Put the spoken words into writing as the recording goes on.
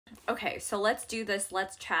Okay, so let's do this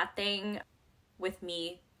let's chat thing with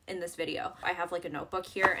me in this video. I have like a notebook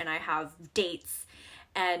here and I have dates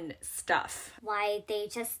and stuff. Why they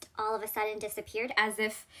just all of a sudden disappeared? As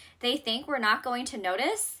if they think we're not going to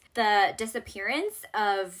notice the disappearance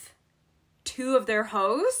of 2 of their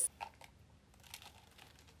hosts.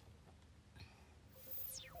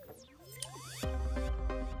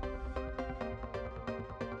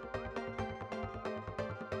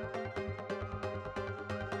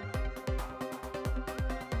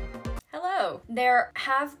 There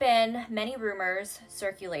have been many rumors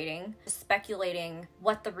circulating, speculating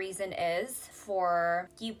what the reason is for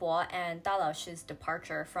Yibo and Da Lao's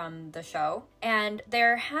departure from the show. And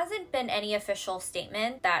there hasn't been any official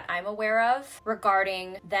statement that I'm aware of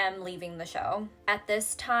regarding them leaving the show. At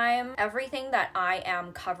this time, everything that I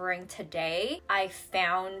am covering today, I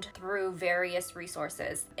found through various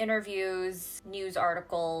resources, interviews, news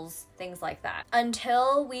articles, things like that.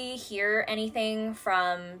 Until we hear anything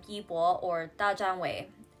from Yibo or Da Zhang,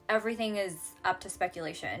 everything is up to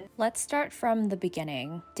speculation. Let's start from the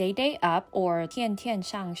beginning. Day Day Up, or Tian Tian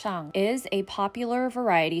Shang Shang, is a popular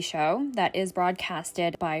variety show that is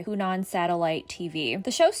broadcasted by Hunan Satellite TV.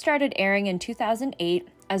 The show started airing in 2008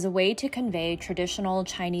 as a way to convey traditional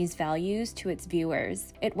Chinese values to its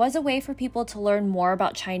viewers. It was a way for people to learn more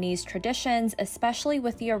about Chinese traditions, especially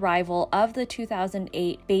with the arrival of the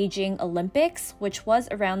 2008 Beijing Olympics, which was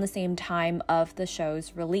around the same time of the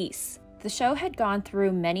show's release. The show had gone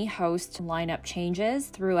through many host lineup changes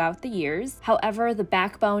throughout the years. However, the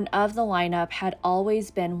backbone of the lineup had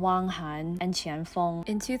always been Wang and Qian Feng.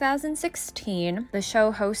 In 2016, the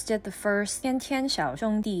show hosted the first Tian Tian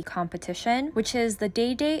Xiaozhongdi competition, which is the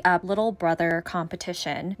Day Day Up Little Brother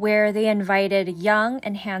competition, where they invited young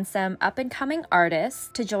and handsome up-and-coming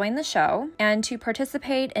artists to join the show and to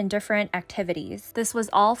participate in different activities. This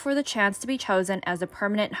was all for the chance to be chosen as a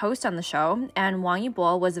permanent host on the show, and Wang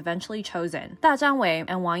Yibo was eventually chosen. Da Zhang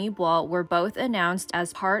and Wang Yibo were both announced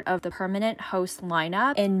as part of the permanent host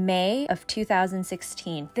lineup in May of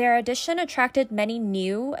 2016. Their addition attracted many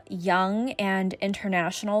new, young, and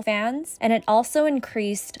international fans, and it also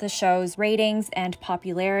increased the show's ratings and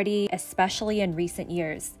popularity, especially in recent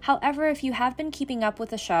years. However, if you have been keeping up with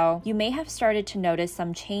the show, you may have started to notice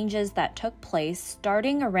some changes that took place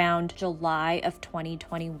starting around July of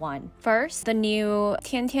 2021. First, the new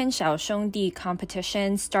Tian Tian Xiaozhongdi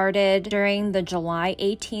competition started during the July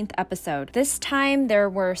 18th episode. This time, there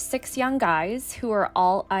were 6 young guys who are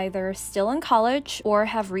all either still in college or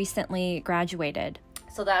have recently graduated.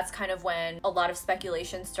 So that's kind of when a lot of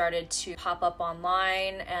speculation started to pop up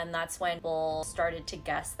online, and that's when people started to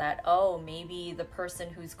guess that, oh, maybe the person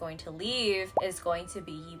who's going to leave is going to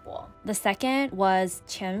be Yibo. The second was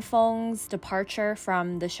Qian Feng's departure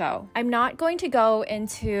from the show. I'm not going to go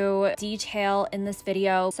into detail in this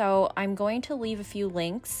video, so I'm going to leave a few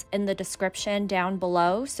links in the description down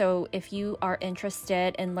below. So if you are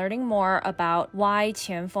interested in learning more about why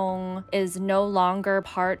Qian Feng is no longer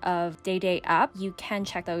part of Day Day Up, you can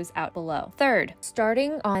check those out below. Third,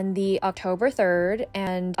 starting on the October 3rd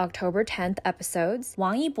and October 10th episodes,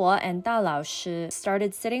 Wang Yibo and Da Lao's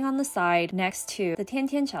started sitting on the side next to the Tian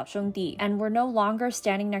Tian Xiaozhongdi and were no longer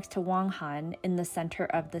standing next to Wang Han in the center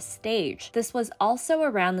of the stage. This was also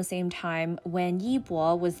around the same time when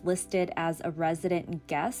Yibo was listed as a resident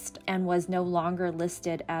guest and was no longer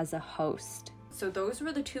listed as a host. So those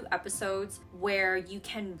were the 2 episodes where you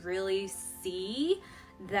can really see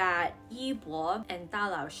that Yibo and Da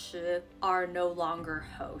Lao's are no longer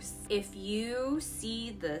hosts. If you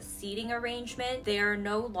see the seating arrangement, they are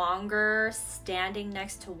no longer standing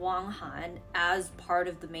next to Wang Han as part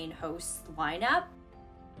of the main host lineup.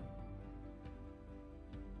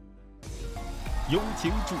 有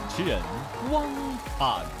请主持人汪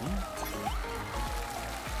涵。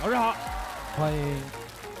老师好，欢迎。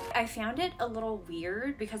 I found it a little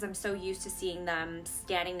weird because I'm so used to seeing them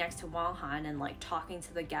standing next to Wang Han and like talking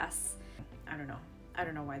to the guests. I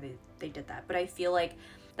don't know why they did that, but I feel like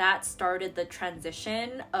that started the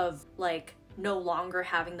transition of like no longer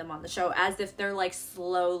having them on the show, as if they're like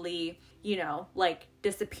slowly, you know, like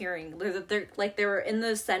disappearing. They're like they were in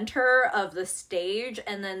the center of the stage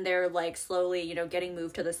and then they're like slowly, you know, getting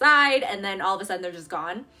moved to the side, and then all of a sudden they're just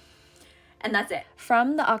gone. And that's it.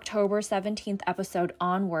 From the October 17th episode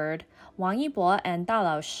onward, Wang Yibo and Da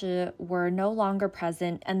Lao's were no longer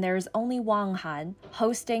present, and there's only Wang Han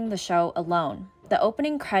hosting the show alone. The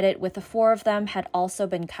opening credit with the 4 of them had also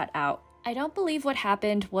been cut out. I don't believe what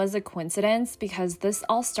happened was a coincidence, because this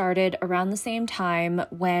all started around the same time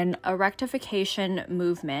when a rectification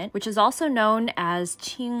movement, which is also known as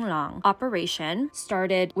Qing operation,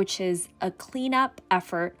 started, which is a cleanup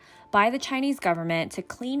effort by the Chinese government to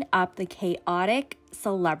clean up the chaotic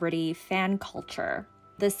celebrity fan culture.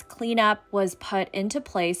 This cleanup was put into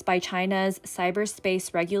place by China's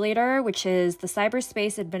cyberspace regulator, which is the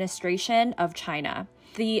Cyberspace Administration of China.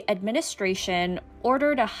 The administration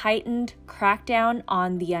ordered a heightened crackdown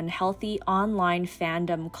on the unhealthy online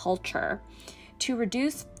fandom culture to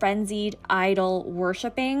reduce frenzied idol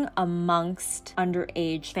worshipping amongst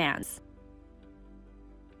underage fans.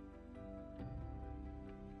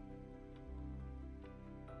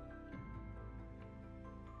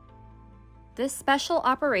 This special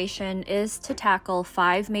operation is to tackle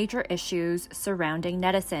 5 major issues surrounding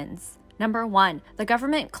netizens. Number 1, the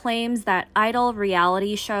government claims that idol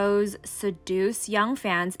reality shows seduce young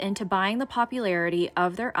fans into buying the popularity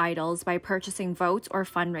of their idols by purchasing votes or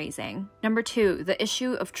fundraising. Number 2, the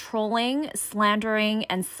issue of trolling, slandering,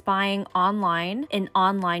 and spying online in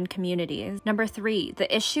online communities. Number 3,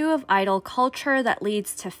 the issue of idol culture that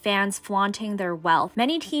leads to fans flaunting their wealth.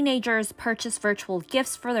 Many teenagers purchase virtual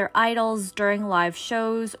gifts for their idols during live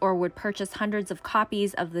shows or would purchase hundreds of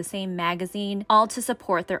copies of the same magazine, all to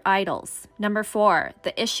support their idols. Number 4,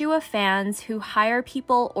 the issue of fans who hire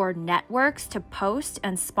people or networks to post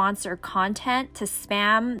and sponsor content to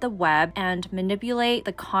spam the web and manipulate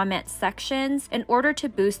the comment sections in order to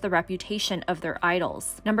boost the reputation of their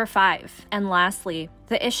idols. Number 5, and lastly,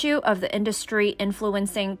 the issue of the industry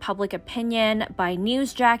influencing public opinion by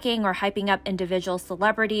newsjacking or hyping up individual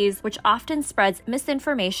celebrities, which often spreads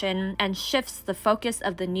misinformation and shifts the focus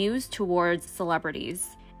of the news towards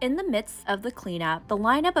celebrities. In the midst of the cleanup, the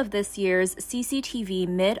lineup of this year's CCTV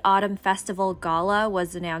Mid-Autumn Festival Gala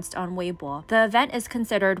was announced on Weibo. The event is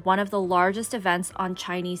considered one of the largest events on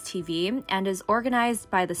Chinese TV and is organized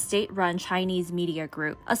by the state-run Chinese media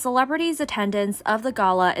group. A celebrity's attendance of the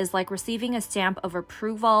gala is like receiving a stamp of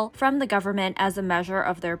approval from the government as a measure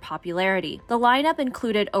of their popularity. The lineup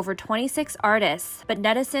included over 26 artists, but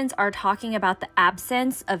netizens are talking about the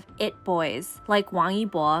absence of it boys like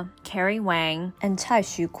Yibo, Wang, and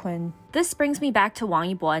Xu. This brings me back to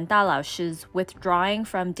Wang Yibo and Da Lao's withdrawing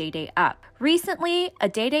from Day Day Up. Recently, a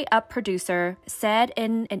Day Day Up producer said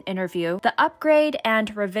in an interview, the upgrade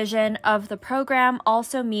and revision of the program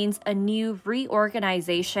also means a new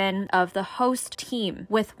reorganization of the host team,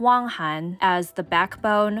 with Wang Han as the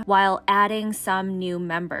backbone while adding some new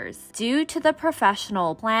members. Due to the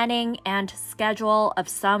professional planning and schedule of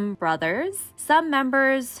some brothers, some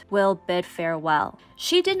members will bid farewell.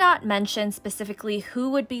 She did not mention specifically who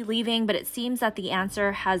would be leaving, but it seems that the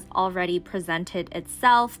answer has already presented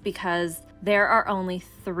itself because there are only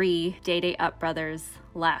 3 Day Day Up brothers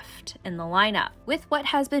left in the lineup. With what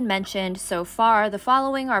has been mentioned so far, the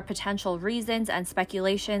following are potential reasons and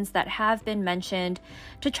speculations that have been mentioned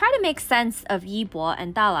to try to make sense of Yibo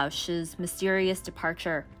and Da Lao's mysterious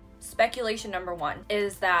departure. Speculation number 1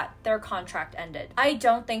 is that their contract ended. I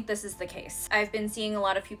don't think this is the case. I've been seeing a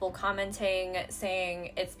lot of people commenting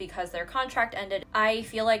saying it's because their contract ended. I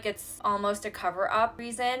feel like it's almost a cover-up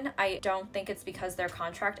reason. I don't think it's because their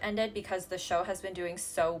contract ended, because the show has been doing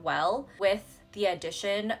so well with the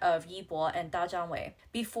addition of Yibo and Da Zhang.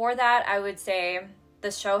 Before that, I would say the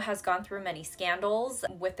show has gone through many scandals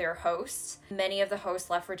with their hosts. Many of the hosts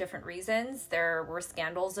left for different reasons. There were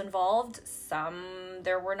scandals involved.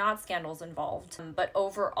 There were not scandals involved. But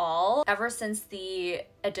overall, ever since the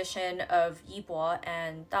addition of Yibo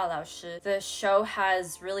and Da Laoshi, the show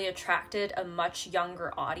has really attracted a much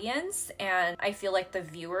younger audience, and I feel like the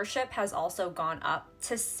viewership has also gone up.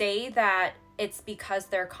 To say that it's because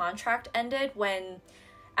their contract ended when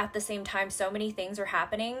at the same time so many things are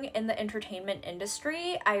happening in the entertainment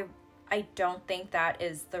industry, I don't think that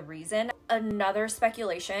is the reason. Another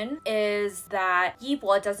speculation is that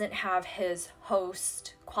Yibo doesn't have his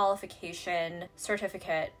host qualification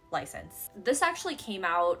certificate license. This actually came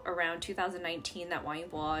out around 2019 that Wang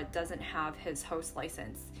Yibo doesn't have his host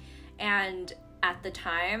license. And at the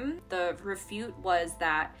time, the refute was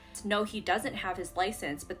that no, he doesn't have his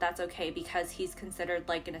license, but that's okay because he's considered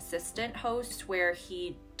like an assistant host where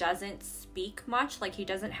he doesn't speak much, like he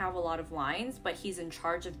doesn't have a lot of lines, but he's in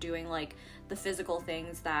charge of doing like the physical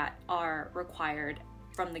things that are required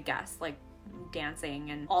from the guests, like dancing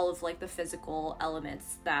and all of like the physical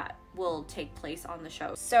elements that will take place on the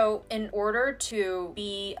show. So in order to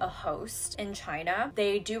be a host in China,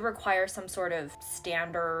 they do require some sort of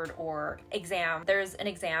standard or exam. There's an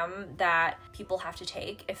exam that people have to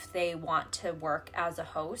take if they want to work as a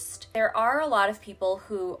host. There are a lot of people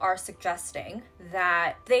who are suggesting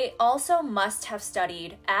that they also must have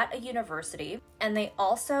studied at a university and they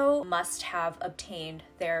also must have obtained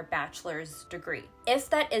their bachelor's degree. If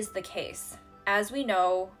that is the case, as we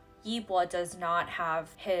know, Yibo does not have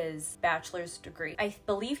his bachelor's degree. I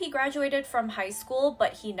believe he graduated from high school,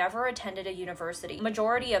 but he never attended a university.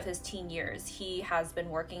 Majority of his teen years, he has been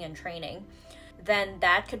working and training. Then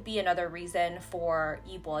that could be another reason for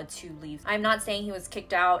Yibo to leave. I'm not saying he was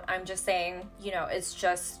kicked out. I'm just saying, you know, it's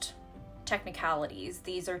just technicalities.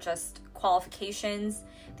 These are just qualifications.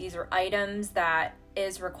 These are items that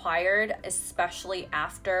is required, especially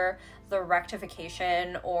after the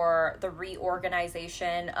rectification or the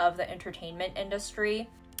reorganization of the entertainment industry.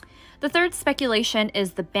 The third speculation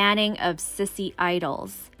is the banning of Sissy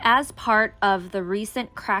idols. As part of the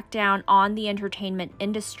recent crackdown on the entertainment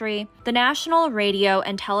industry, the National Radio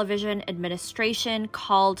and Television Administration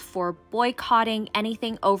called for boycotting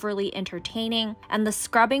anything overly entertaining and the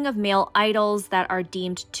scrubbing of male idols that are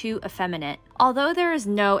deemed too effeminate. Although there is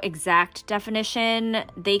no exact definition,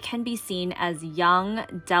 they can be seen as young,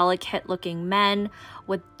 delicate-looking men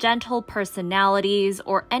with gentle personalities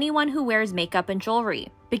or anyone who wears makeup and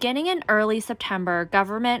jewelry. Beginning in early September,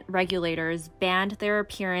 government regulators banned their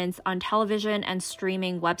appearance on television and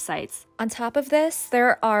streaming websites. On top of this,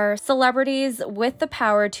 there are celebrities with the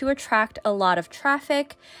power to attract a lot of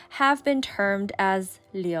traffic have been termed as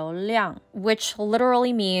流量, which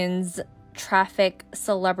literally means traffic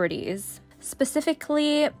celebrities.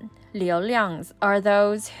 Specifically, 流量are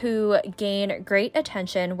those who gain great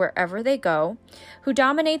attention wherever they go, who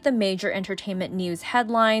dominate the major entertainment news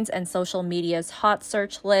headlines and social media's hot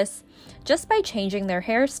search lists just by changing their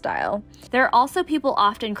hairstyle. There are also people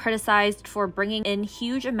often criticized for bringing in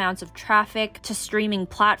huge amounts of traffic to streaming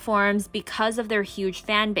platforms because of their huge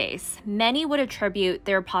fan base. Many would attribute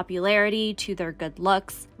their popularity to their good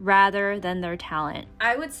looks rather than their talent.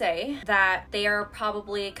 I would say that they are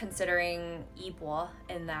probably considering Yibo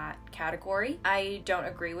in that category. I don't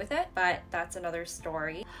agree with it, but that's another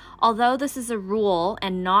story. Although this is a rule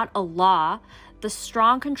and not a law, the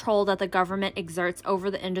strong control that the government exerts over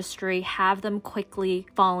the industry have them quickly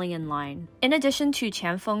falling in line. In addition to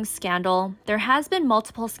Qian Feng's scandal, there has been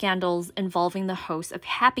multiple scandals involving the host of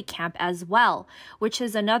Happy Camp as well, which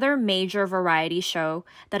is another major variety show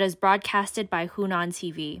that is broadcasted by Hunan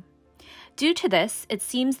TV. Due to this, it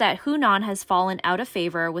seems that Hunan has fallen out of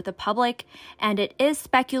favor with the public, and it is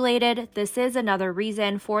speculated this is another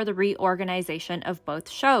reason for the reorganization of both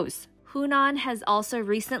shows. Hunan has also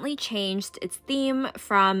recently changed its theme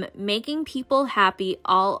from making people happy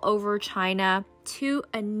all over China to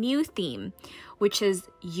a new theme, which is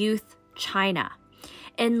Youth China.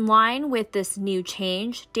 In line with this new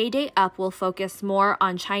change, Day Day Up will focus more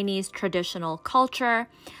on Chinese traditional culture,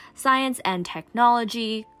 science and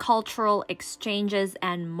technology, cultural exchanges,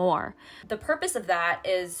 and more. The purpose of that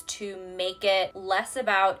is to make it less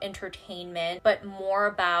about entertainment, but more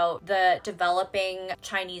about the developing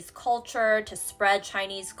Chinese culture, to spread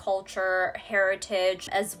Chinese culture, heritage,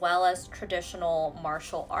 as well as traditional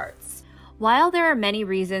martial arts. While there are many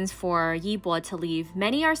reasons for Yibo to leave,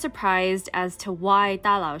 many are surprised as to why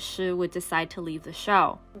Da Laoshi would decide to leave the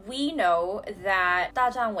show. We know that Da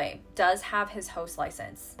Zhang does have his host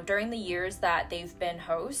license. During the years that they've been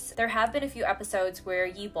hosts, there have been a few episodes where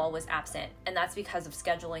Yibo was absent, and that's because of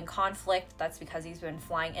scheduling conflict. That's because he's been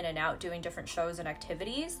flying in and out doing different shows and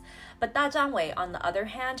activities. But Da Zhang, on the other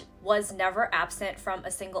hand, was never absent from a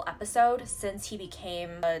single episode since he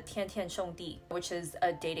became a Tian Tian Shengdi, which is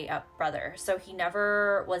a Day Day Up brother. So he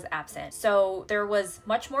never was absent. So there was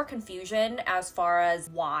much more confusion as far as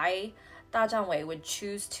why Da Zhang would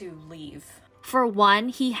choose to leave. For one,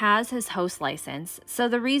 he has his host license, so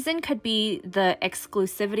the reason could be the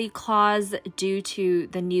exclusivity clause due to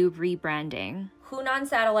the new rebranding. Hunan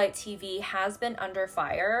Satellite TV has been under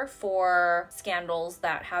fire for scandals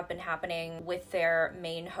that have been happening with their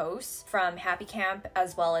main hosts from Happy Camp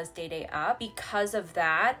as well as Day Day Up. Because of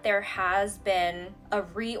that, there has been a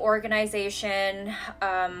reorganization,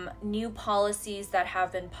 new policies that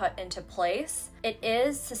have been put into place. It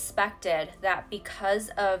is suspected that because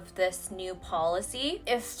of this new policy,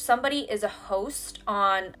 if somebody is a host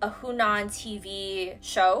on a Hunan TV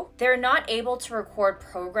show, they're not able to record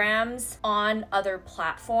programs on other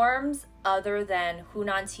platforms other than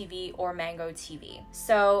Hunan TV or Mango TV.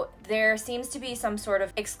 So there seems to be some sort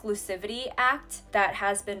of exclusivity act that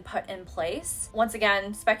has been put in place. Once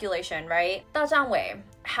again, speculation, right? Da Zhang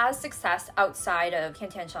has success outside of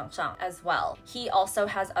Tian Tian Shang Shang as well. He also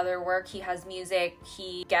has other work. He has music.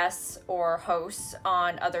 He guests or hosts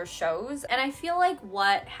on other shows. And I feel like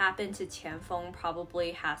what happened to Qian Feng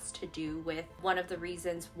probably has to do with one of the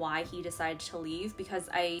reasons why he decided to leave, because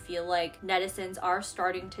I feel like netizens are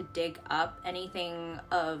starting to dig up anything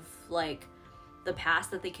of like the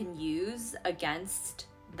past that they can use against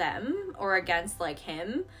them or against like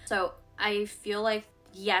him. So I feel like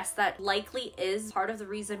yes, that likely is part of the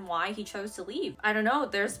reason why he chose to leave. I don't know,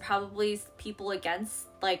 there's probably people against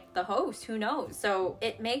like the host, who knows? So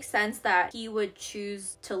it makes sense that he would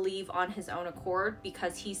choose to leave on his own accord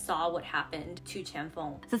because he saw what happened to Qian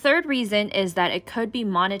Feng. The third reason is that it could be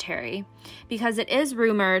monetary, because it is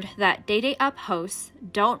rumored that Day Day Up hosts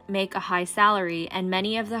don't make a high salary, and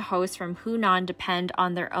many of the hosts from Hunan depend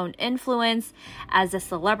on their own influence as a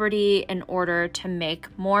celebrity in order to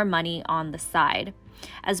make more money on the side,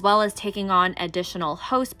 as well as taking on additional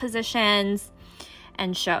host positions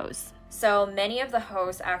and shows. So many of the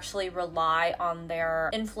hosts actually rely on their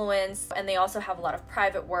influence, and they also have a lot of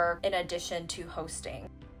private work in addition to hosting.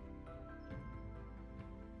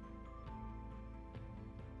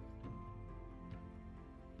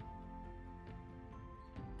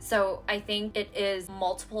 So I think it is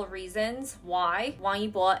multiple reasons why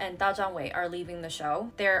Wang Yibo and Da Zhang are leaving the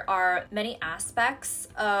show. There are many aspects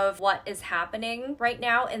of what is happening right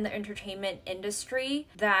now in the entertainment industry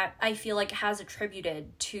that I feel like has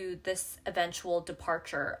attributed to this eventual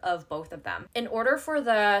departure of both of them. In order for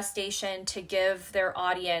the station to give their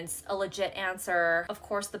audience a legit answer, of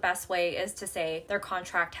course the best way is to say their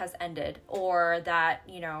contract has ended, or that,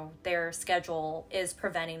 you know, their schedule is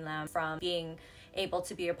preventing them from being able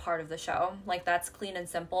to be a part of the show. Like, that's clean and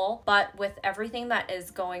simple. But with everything that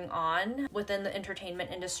is going on within the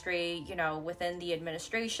entertainment industry, you know, within the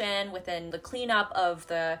administration, within the cleanup of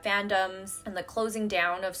the fandoms and the closing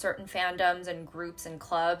down of certain fandoms and groups and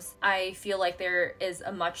clubs, I feel like there is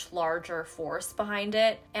a much larger force behind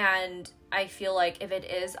it. And I feel like if it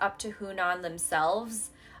is up to Hunan themselves,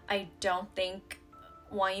 I don't think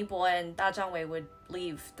Wang Yibo and Da Zhang would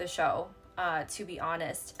leave the show. To be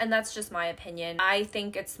honest. And that's just my opinion. I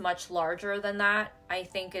think it's much larger than that. I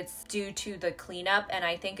think it's due to the cleanup, and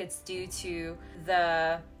I think it's due to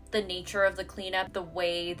the nature of the cleanup, the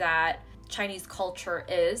way that Chinese culture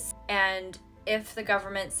is. And if the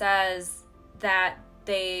government says that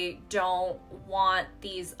they don't want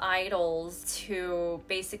these idols to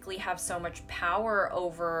basically have so much power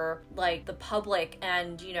over like the public,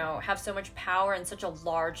 and, you know, have so much power in such a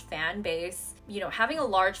large fan base. You know, having a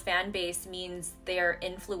large fan base means they're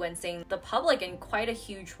influencing the public in quite a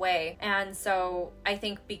huge way. And so I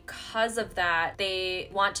think because of that, they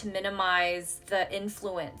want to minimize the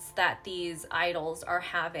influence that these idols are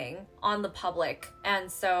having on the public.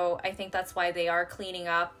 And so I think that's why they are cleaning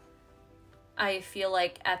up. I feel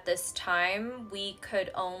like at this time, we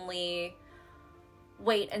could only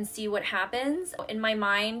wait and see what happens. In my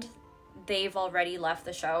mind, they've already left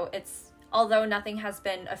the show. Although nothing has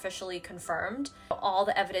been officially confirmed, all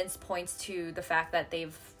the evidence points to the fact that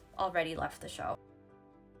they've already left the show.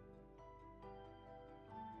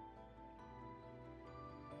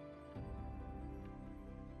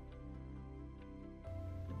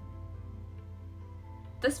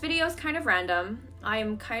 This video is kind of random.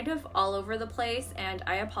 I'm kind of all over the place, and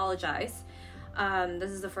I apologize.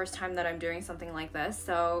 This is the first time that I'm doing something like this,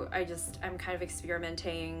 so I'm kind of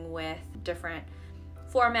experimenting with different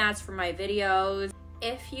formats for my videos.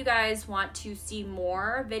 If you guys want to see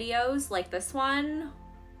more videos like this one,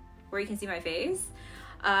 where you can see my face,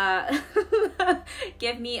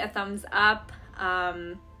 give me a thumbs up,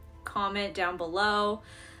 comment down below,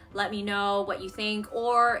 let me know what you think,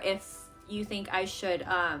 or if you think I should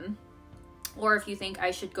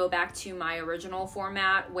go back to my original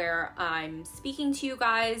format where I'm speaking to you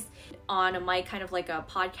guys on a mic, kind of like a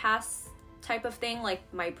podcast type of thing, like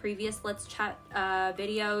my previous Let's Chat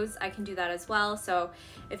videos. I can do that as well. So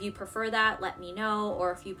if you prefer that, let me know.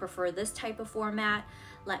 Or if you prefer this type of format,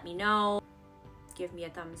 let me know. Give me a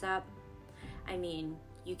thumbs up. I mean,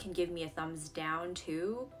 you can give me a thumbs down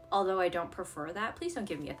too. Although I don't prefer that, please don't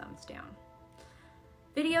give me a thumbs down.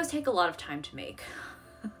 Videos take a lot of time to make.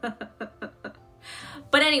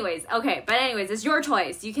 But anyways, it's your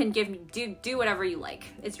choice. You can do whatever you like.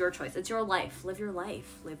 It's your choice. It's your life. Live your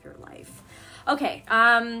life. Live your life. Okay,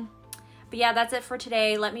 but yeah, that's it for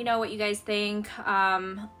today. Let me know what you guys think.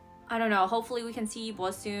 I don't know, hopefully we can see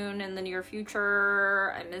Yibo soon in the near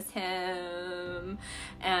future. I miss him.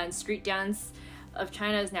 And Street Dance of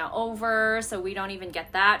China is now over, so we don't even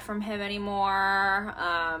get that from him anymore.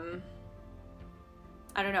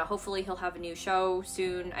 I don't know, hopefully he'll have a new show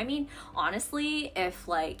soon. I mean, honestly, if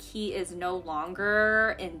like he is no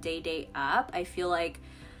longer in Day Day Up, I feel like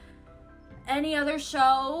any other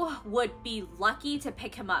show would be lucky to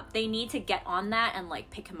pick him up. They need to get on that and like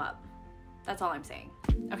pick him up. That's all I'm saying.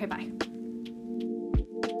 Okay, bye.